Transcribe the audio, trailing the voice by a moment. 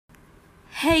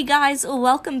Hey guys,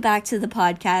 welcome back to the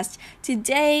podcast.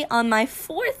 Today, on my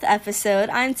 4th episode,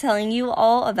 I'm telling you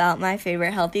all about my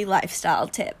favorite healthy lifestyle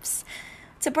tips.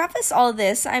 To preface all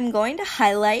this, I'm going to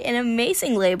highlight an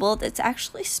amazing label that's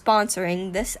actually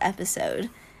sponsoring this episode.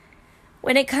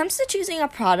 When it comes to choosing a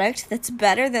product that's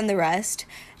better than the rest,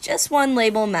 just one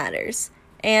label matters,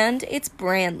 and it's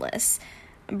Brandless.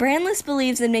 Brandless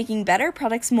believes in making better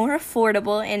products more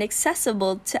affordable and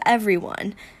accessible to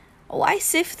everyone. Why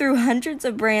sift through hundreds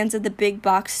of brands at the big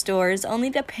box stores only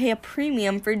to pay a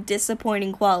premium for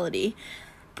disappointing quality?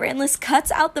 Brandless cuts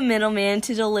out the middleman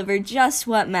to deliver just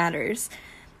what matters.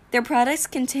 Their products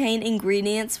contain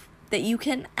ingredients that you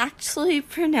can actually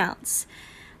pronounce,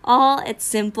 all at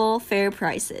simple, fair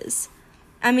prices.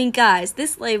 I mean, guys,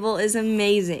 this label is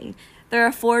amazing. They're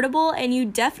affordable and you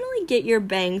definitely get your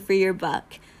bang for your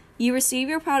buck. You receive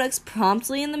your products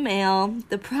promptly in the mail.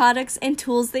 The products and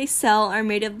tools they sell are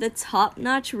made of the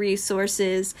top-notch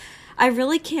resources. I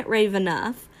really can't rave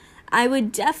enough. I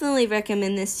would definitely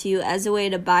recommend this to you as a way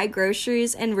to buy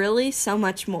groceries and really so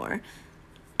much more.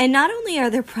 And not only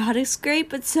are their products great,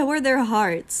 but so are their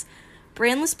hearts.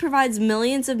 Brandless provides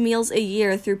millions of meals a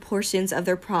year through portions of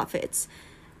their profits.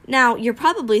 Now, you're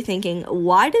probably thinking,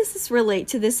 why does this relate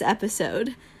to this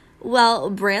episode?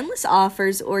 Well, Brandless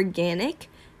offers organic,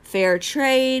 fair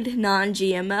trade,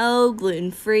 non-GMO,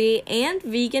 gluten-free, and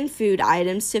vegan food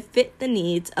items to fit the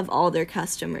needs of all their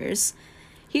customers.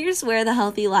 Here's where the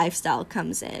healthy lifestyle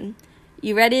comes in.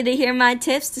 You ready to hear my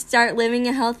tips to start living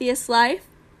a healthiest life?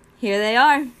 Here they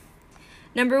are.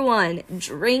 Number 1,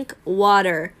 drink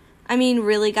water. I mean,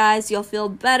 really, guys, you'll feel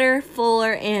better,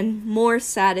 fuller, and more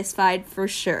satisfied for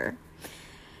sure.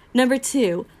 Number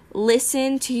 2,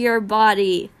 listen to your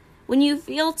body. When you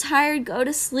feel tired, go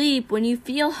to sleep. When you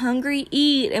feel hungry,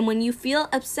 eat. And when you feel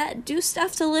upset, do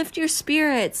stuff to lift your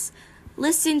spirits.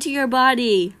 Listen to your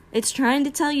body. It's trying to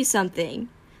tell you something.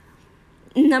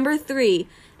 Number 3,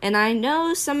 and I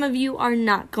know some of you are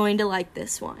not going to like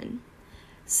this one.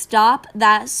 Stop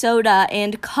that soda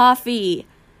and coffee.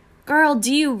 Girl,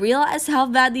 do you realize how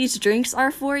bad these drinks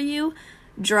are for you?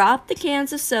 Drop the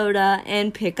cans of soda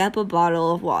and pick up a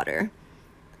bottle of water.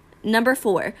 Number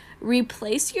 4,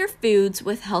 replace your foods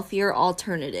with healthier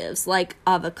alternatives like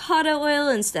avocado oil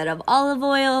instead of olive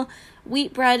oil,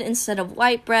 wheat bread instead of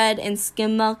white bread, and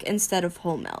skim milk instead of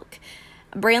whole milk.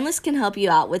 Brandless can help you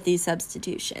out with these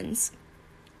substitutions.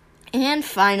 And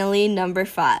finally, number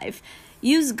 5,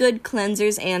 use good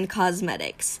cleansers and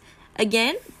cosmetics.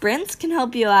 Again, Brandless can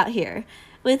help you out here.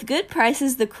 With good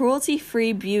prices, the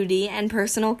cruelty-free beauty and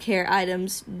personal care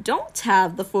items don't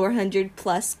have the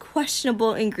 400-plus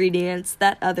questionable ingredients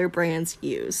that other brands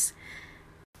use.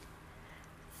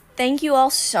 Thank you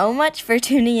all so much for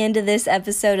tuning into this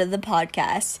episode of the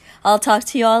podcast. I'll talk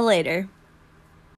to you all later.